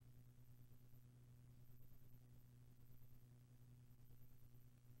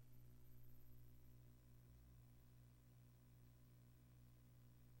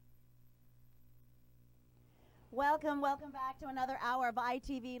Welcome back to another hour of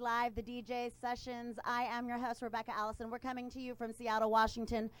ITV Live, the DJ Sessions. I am your host, Rebecca Allison. We're coming to you from Seattle,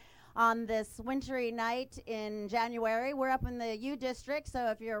 Washington on this wintry night in January. We're up in the U District, so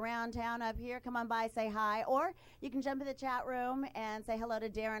if you're around town up here, come on by, say hi. Or you can jump in the chat room and say hello to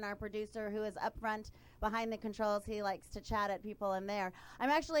Darren, our producer, who is up front behind the controls. He likes to chat at people in there. I'm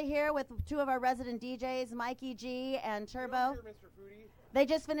actually here with two of our resident DJs, Mikey G and Turbo. Here, Mr. Foodie. They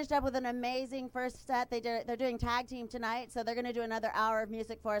just finished up with an amazing first set. They're doing tag team tonight, so they're going to do another hour of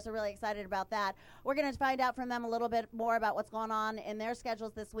music for us. We're really excited about that. We're going to find out from them a little bit more about what's going on in their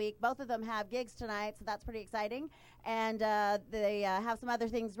schedules this week. Both of them have gigs tonight, so that's pretty exciting. And they have some other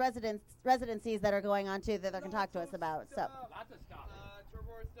things, residencies that are going on, too, that they're going to talk to us about. So, lots of stuff.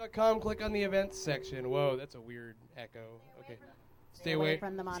 TurboArts.com, click on the events section. Whoa, that's a weird echo. Okay. Step away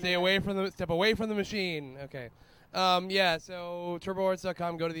from the machine. Okay. So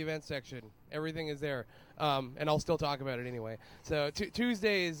TurboArts.com, go to the events section. Everything is there. And I'll still talk about it anyway. So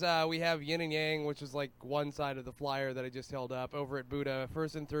Tuesdays, we have Yin and Yang, which is like one side of the flyer that I just held up over at Buddha.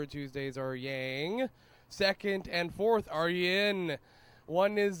 First and third Tuesdays are Yang. Second and fourth are Yin.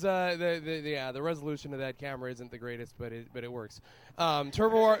 One is the resolution of that camera isn't the greatest, but it works.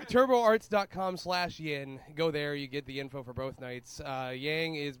 TurboArts.com/Yin. Go there, you get the info for both nights.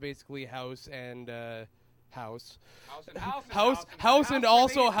 Yang is basically house and house and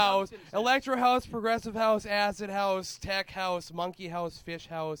also house. Electro house, progressive house, acid house, tech house, monkey house, fish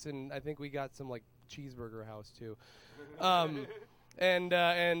house, and I think we got some like cheeseburger house too.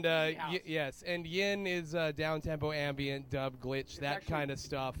 Yes, and Yin is down tempo, ambient, dub, glitch, that kind of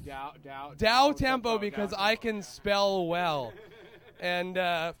stuff. Dow tempo because I can spell well. And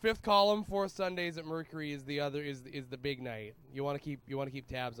fifth column, 4 Sundays at Mercury is the big night. You want to keep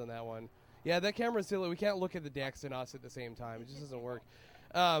tabs on that one. Yeah, that camera's silly. We can't look at the decks and us at the same time. It just doesn't work.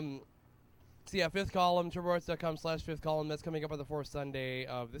 Fifth column, TurboArts.com/fifth column. That's coming up on the 4th Sunday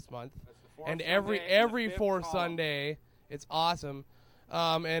of this month. And every 4th Sunday. It's awesome.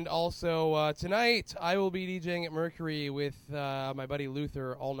 And also tonight, I will be DJing at Mercury with my buddy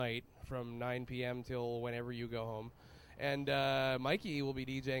Luther all night from 9 p.m. till whenever you go home. And Mikey will be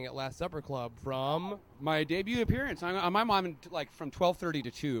DJing at Last Supper Club from my debut appearance. I'm on like from 12:30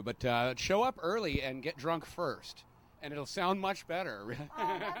 to 2, but show up early and get drunk first, and it'll sound much better. You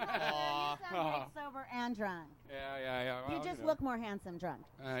sound like sober and drunk. Yeah. Well, you just look more handsome drunk.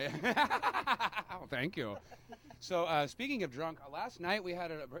 Oh, thank you. So speaking of drunk, last night we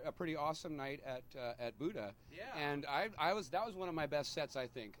had a pretty awesome night at Buddha. Yeah. And that was one of my best sets, I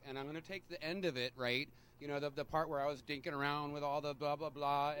think. And I'm going to take the end of it, right? You know, the part where I was dinking around with all the blah, blah,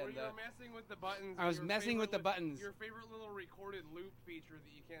 blah. Where you were messing with the buttons. I was messing with the buttons. Your favorite little recorded loop feature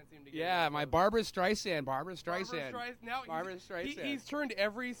that you can't seem to get. Yeah, my Barbra Streisand. Now, Barbra Streisand. He's turned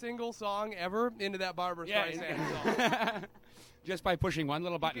every single song ever into that Barbra Streisand song. Just by pushing one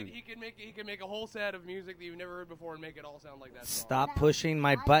little button. He can make a whole set of music that you've never heard before and make it all sound like that song. Stop pushing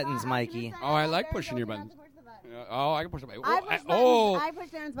my buttons, Mikey. Oh, I like pushing your buttons. I can push the button. I push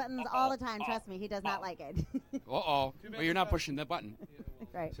Darren's buttons all the time. Trust me, he does not like it. Well, you're not pushing the button.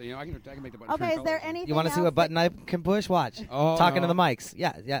 Right. So, I can make the button. Okay, is there anything You want to see what button I can push? Watch. Oh, talking to the mics.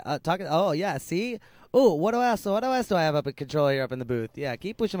 Yeah. Talking. Oh, yeah. See? Oh, what else do I have up in control here up in the booth? Yeah,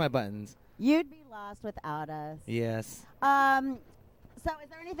 keep pushing my buttons. You'd be lost without us. Yes. So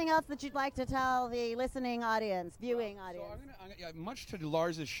is there anything else that you'd like to tell the listening audience, viewing audience? So much to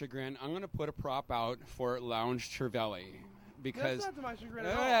Lars's chagrin, I'm going to put a prop out for Lounge Cervelli. Because that's not to my chagrin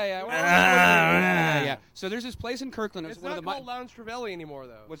at all. Yeah. So there's this place in Kirkland. It's not called Lounge Trevelli anymore,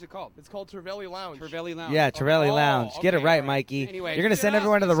 though. What's it called? It's called Trevelli Lounge. Trevelli Lounge. Yeah, Trevelli Lounge. Get it right, Mikey. Anyway, you're going to send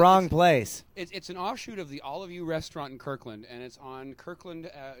everyone to the wrong place. It's an offshoot of the All of You restaurant in Kirkland, and it's on Kirkland.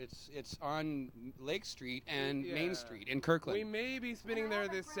 It's on Lake Street and Main Street in Kirkland. We may be spinning there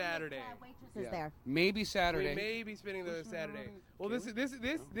this Saturday. There. Maybe Saturday. We may be spinning there this Saturday. Well, this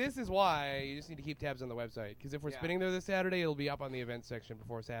is why you just need to keep tabs on the website, because if we're spinning there this Saturday, it'll be up on the events section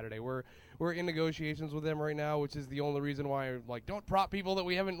before Saturday. We're in negotiations with them right now, which is the only reason why don't prop people that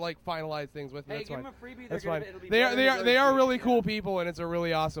we haven't finalized things with. Hey, that's give fine. them a freebie. That's fine. They are really cool people, and it's a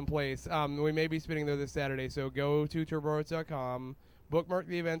really awesome place. We may be spinning there this Saturday, so go to TurboArts.com, bookmark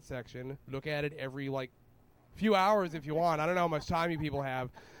the events section, look at it every few hours if you want. I don't know how much time you people have,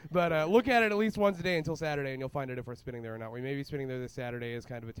 but look at it at least once a day until Saturday, and you'll find out if we're spinning there or not. We may be spinning there this Saturday as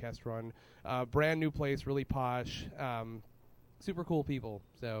kind of a test run. Brand new place, really posh, super cool people.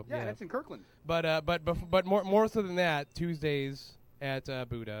 So yeah, that's in Kirkland. But more so than that, Tuesdays at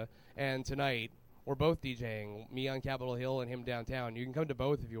Buddha, and tonight we're both DJing, me on Capitol Hill and him downtown. You can come to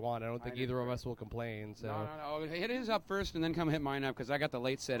both if you want. I don't think either of us will complain. So. No. Hit his up first and then come hit mine up because I got the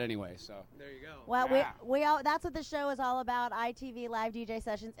late set anyway. So there you go. Well, we all, that's what the show is all about. ITV Live DJ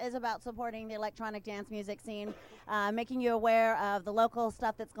Sessions is about supporting the electronic dance music scene, making you aware of the local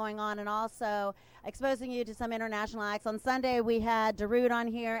stuff that's going on, and also exposing you to some international acts. On Sunday, we had Darude on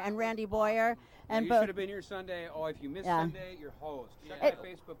here and Randy Boyer. And you should have been here Sunday. Oh, if you missed Sunday, you're host. Check my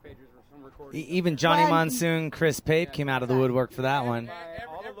Facebook pages for some recordings. Even Johnny Monsoon, Chris Pape came out of the woodwork for that one.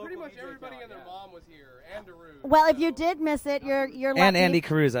 Pretty much everybody and their mom was here, and Darude. Well, if you did miss it, you're lucky. And Andy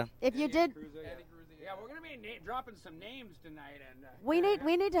Caruza. If you did, yeah, we're gonna be dropping some names tonight, and we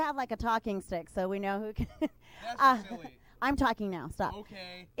need to have like a talking stick so we know who can. That's silly. I'm talking now. Stop.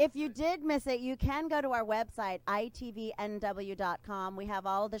 Okay. If you did miss it, you can go to our website, itvnw.com. We have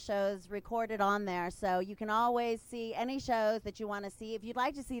all of the shows recorded on there, so you can always see any shows that you want to see. If you'd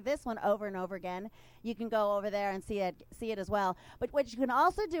like to see this one over and over again, you can go over there and see it as well. But what you can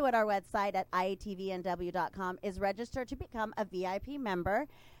also do at our website at itvnw.com is register to become a VIP member.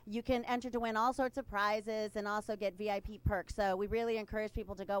 You can enter to win all sorts of prizes and also get VIP perks. So we really encourage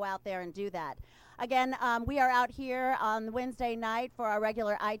people to go out there and do that. Again, we are out here on Wednesday night for our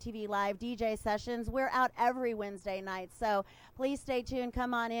regular ITV Live DJ sessions. We're out every Wednesday night, so please stay tuned.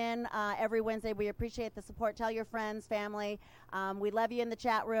 Come on in every Wednesday. We appreciate the support. Tell your friends, family. We love you in the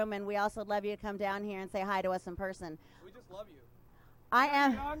chat room, and we also love you to come down here and say hi to us in person. We just love you. I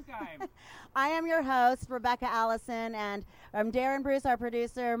am your host, Rebecca Allison, and Darren Bruce, our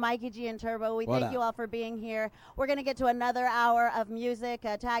producer, Mikey G and Turbo. We thank you all for being here. We're going to get to another hour of music,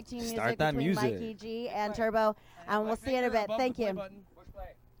 tag team music between Mikey G and Turbo, and we'll see you in a bit. Thank you.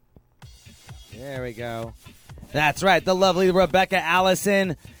 There we go. That's right, the lovely Rebecca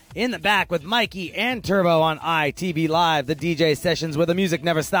Allison in the back with Mikey and Turbo on ITV Live, the DJ sessions where the music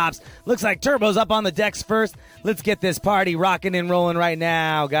never stops. Looks like Turbo's up on the decks first. Let's get this party rocking and rolling right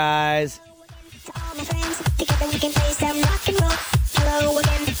now, guys. To all my friends, together we can play some rock and roll. Hello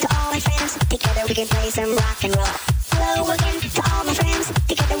again to all my friends, together we can play some rock and roll. Hello again to all my friends,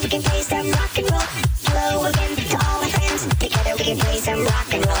 together we can play some rock and roll. Hello again to all my friends, together we can play some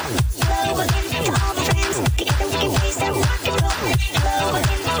rock and roll. Hello again to all my friends, together we can play some rock and roll. Hello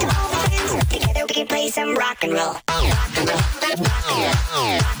again to all my friends, together we can play some rock and roll. Rock and roll, rock and roll, rock and roll, rock and roll, rock and roll, rock and roll,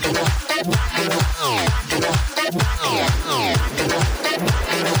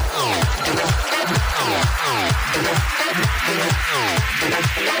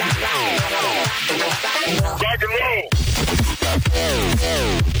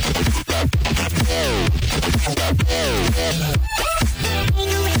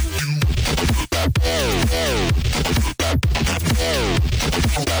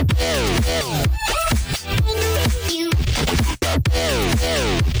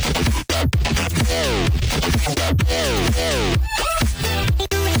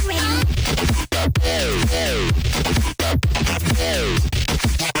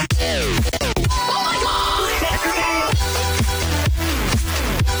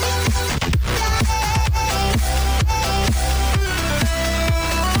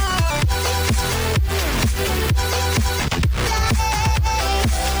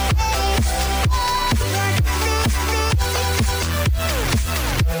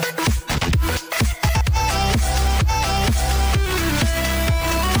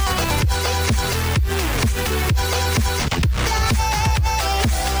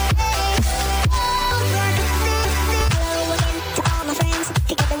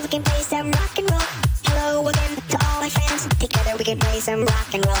 some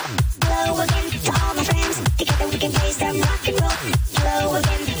rock and roll. Hello again to all my friends. Together we can play some rock and roll. Hello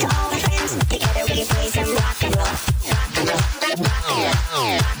again to all my friends. Together we can play some rock and roll. Rock and roll, rock and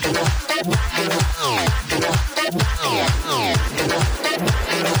roll, rock and roll, rock and roll, rock and roll, rock and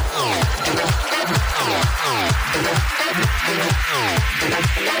roll.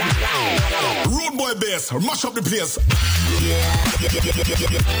 Road boy bass, mash up the place.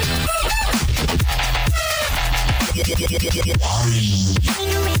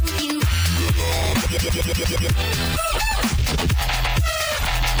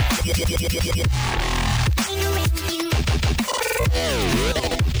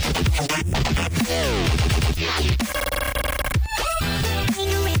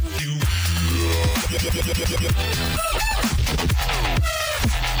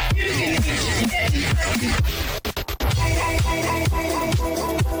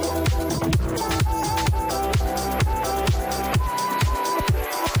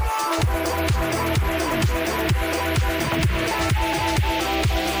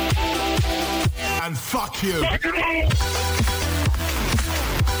 And fuck you.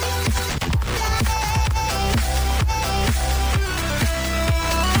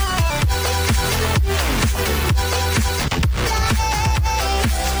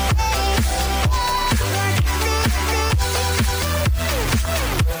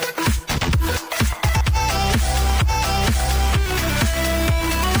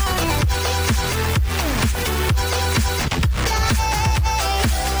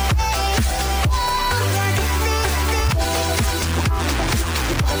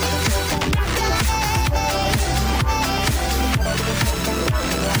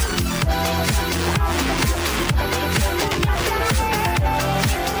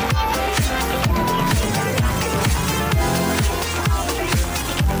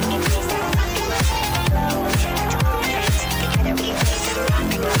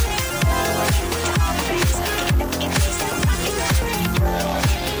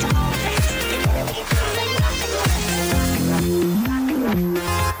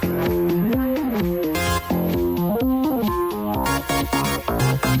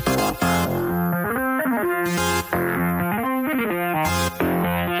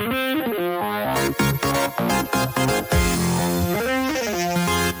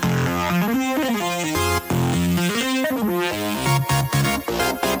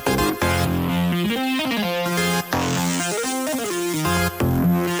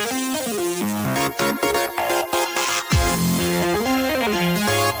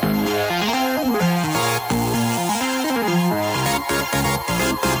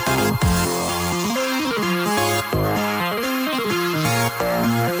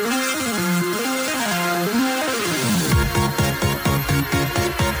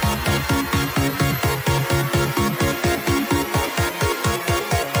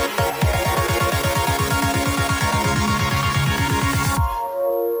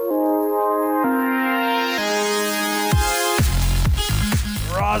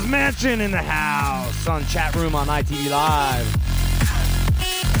 Mansion in the house on chat room on ITV Live.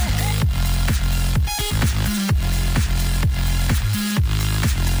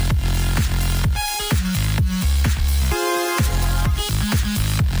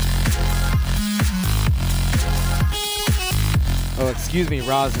 Oh, excuse me,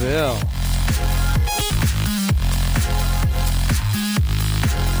 Rosville.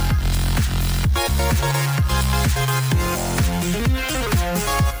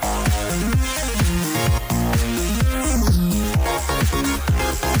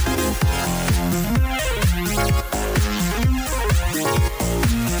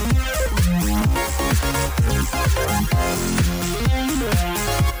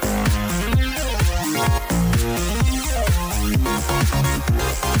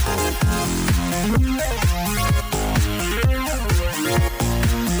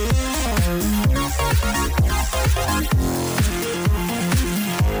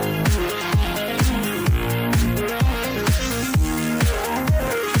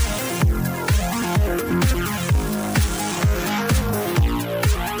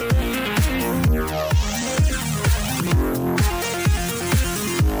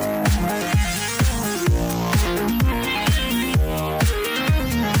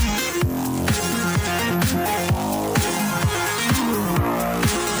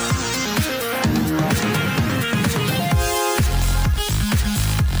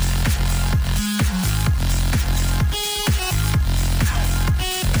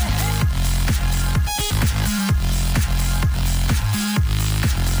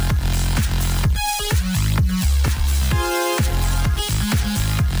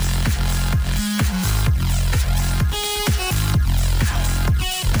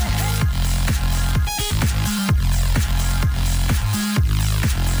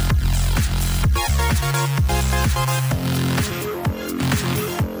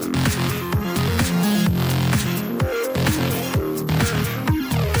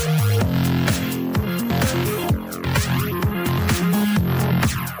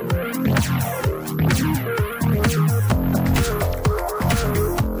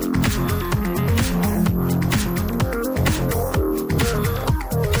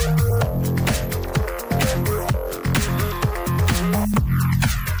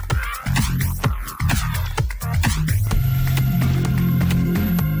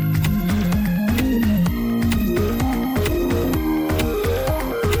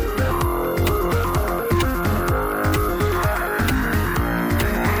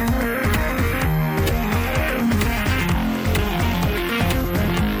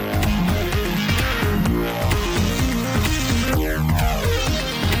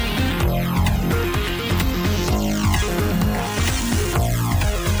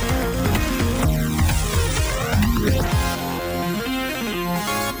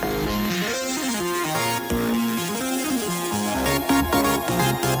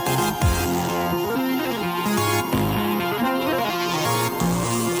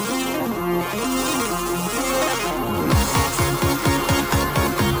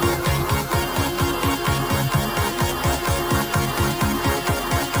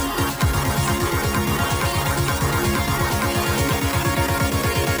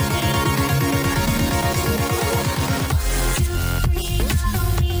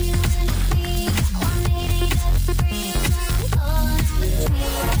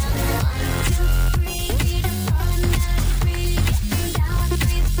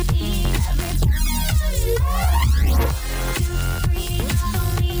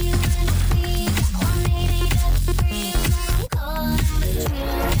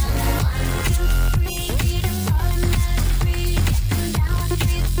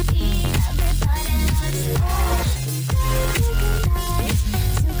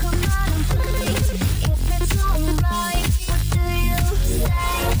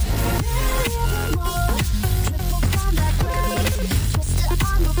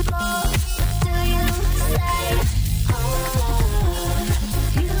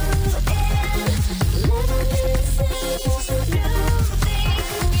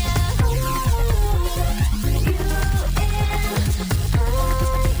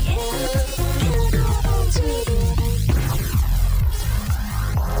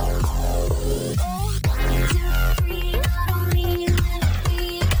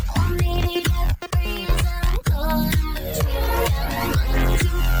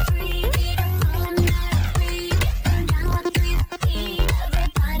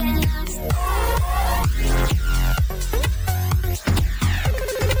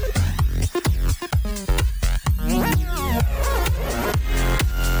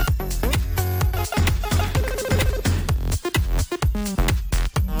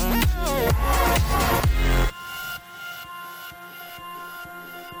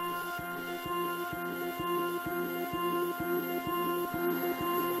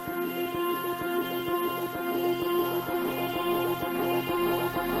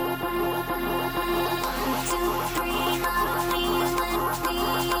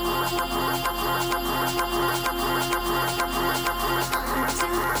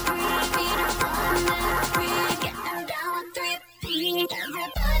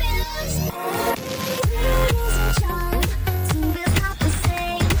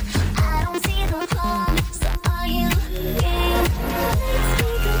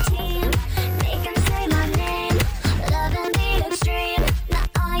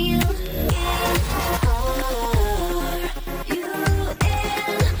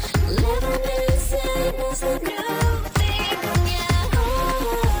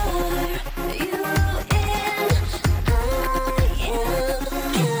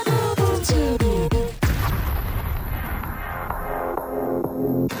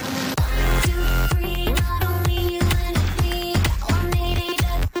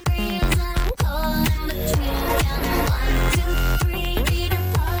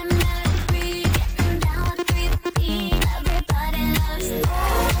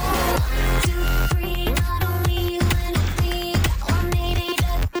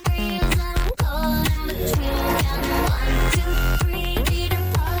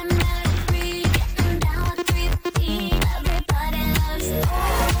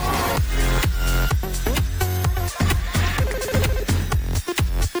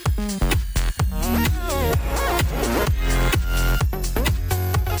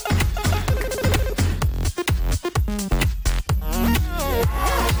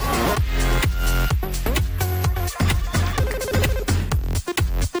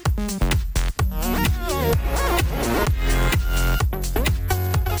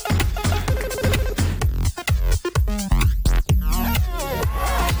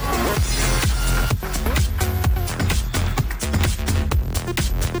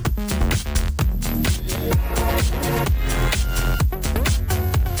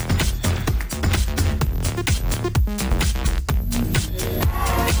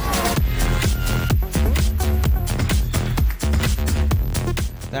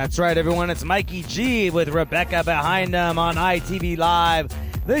 That's right, everyone. It's Mikey G with Rebecca behind him on ITV Live,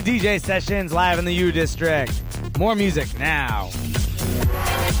 the DJ sessions live in the U District. More music now.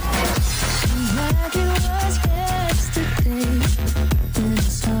 Like it was yesterday when I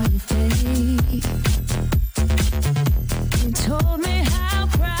saw your face. You told me how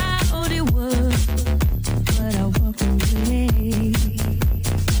proud you were, but I walked away.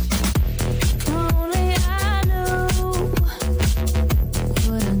 Only I knew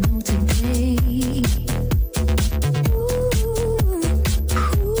what I know today. Ooh.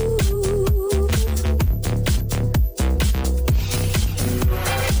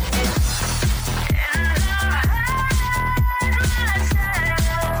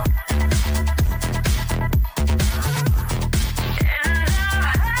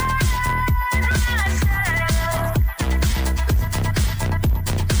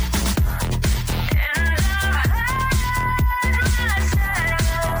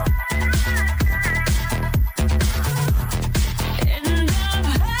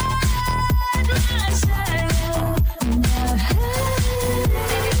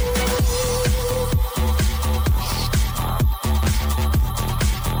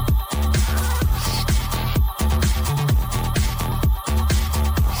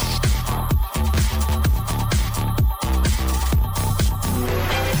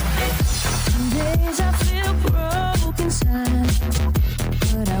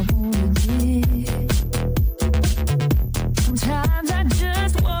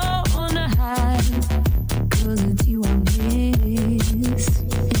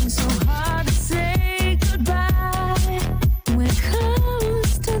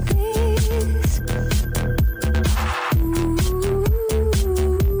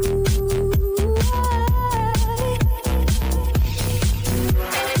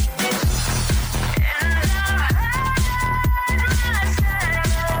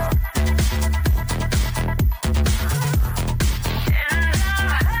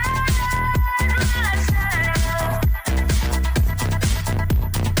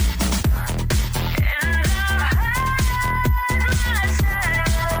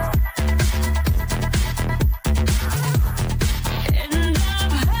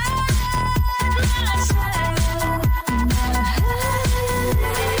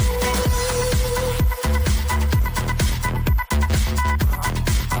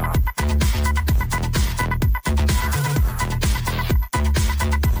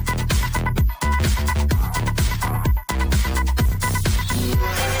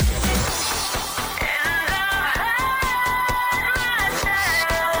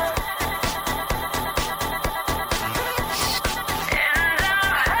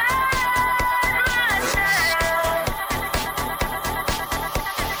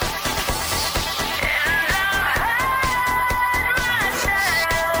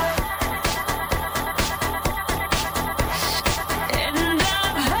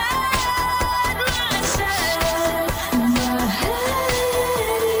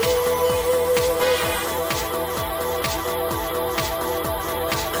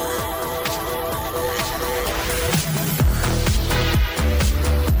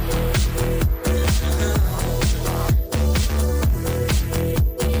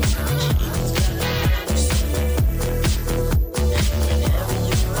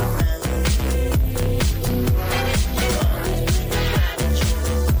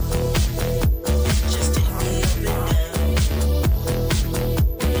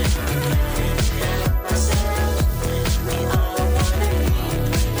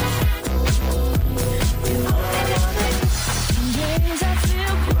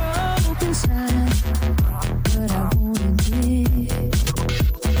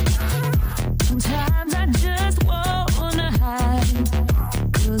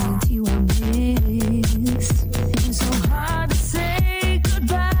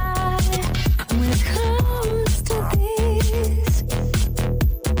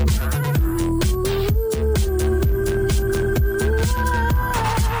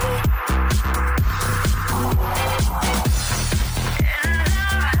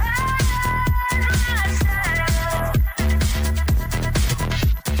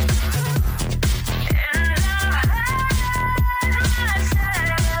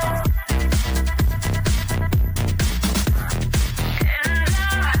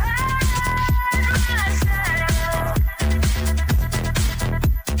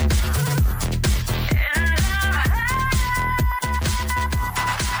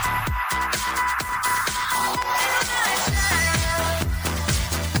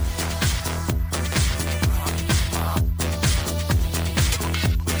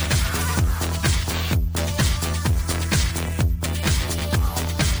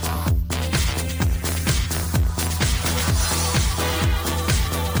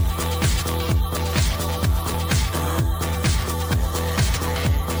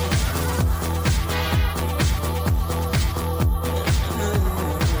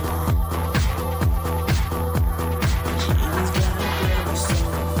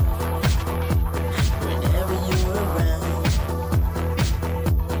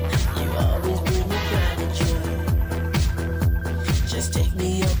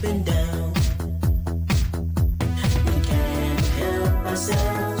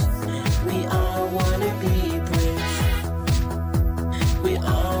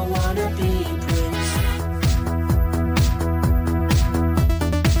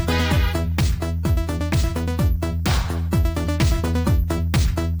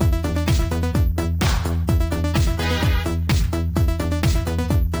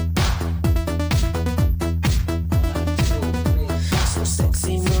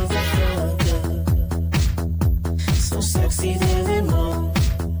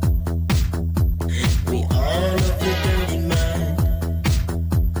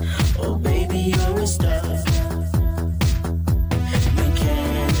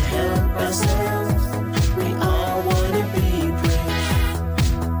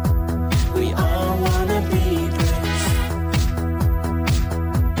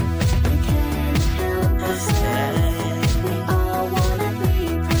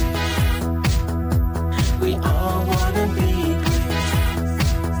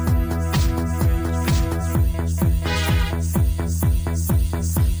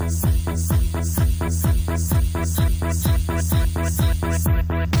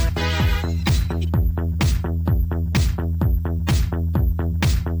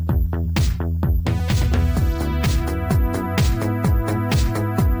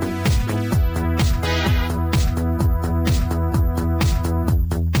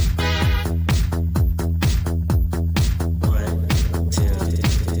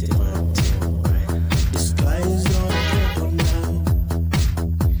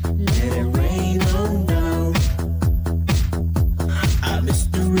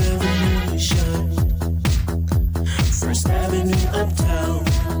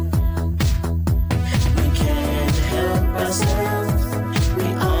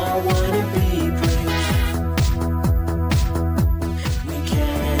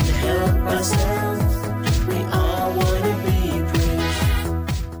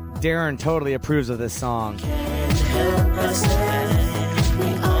 Darren totally approves of this song.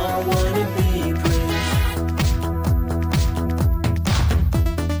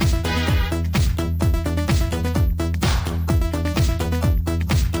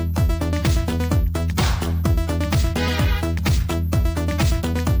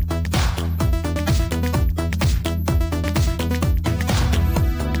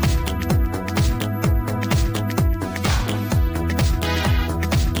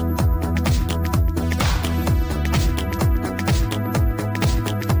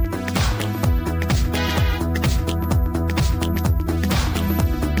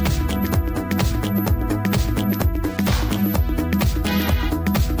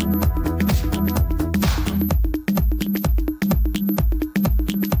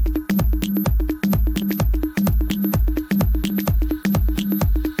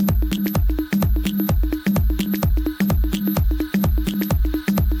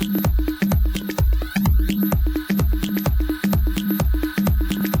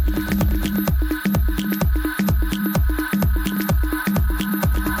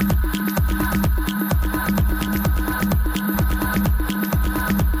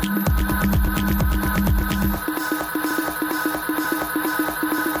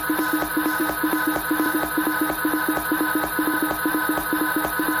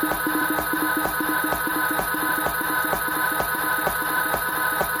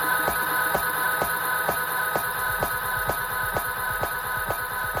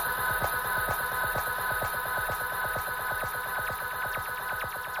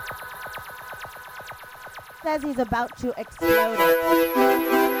 Says he's about to explode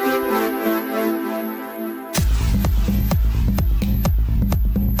it.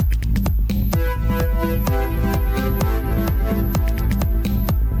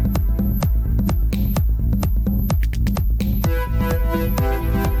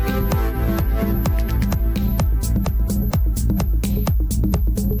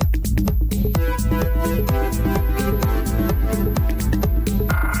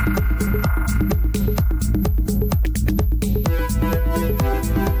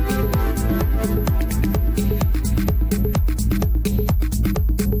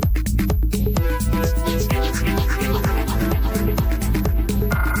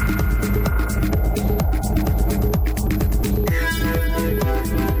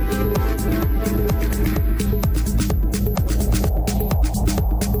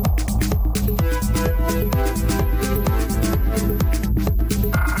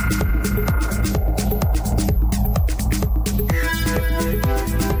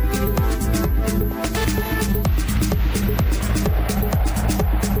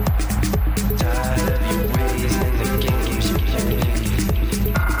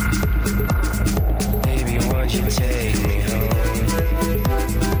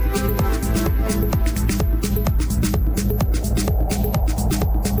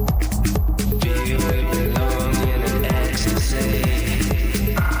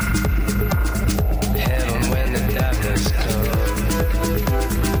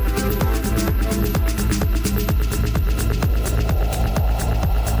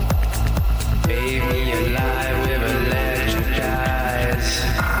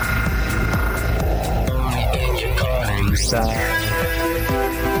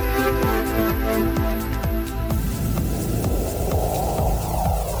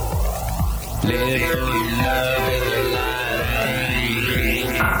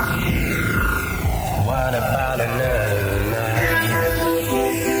 What about another?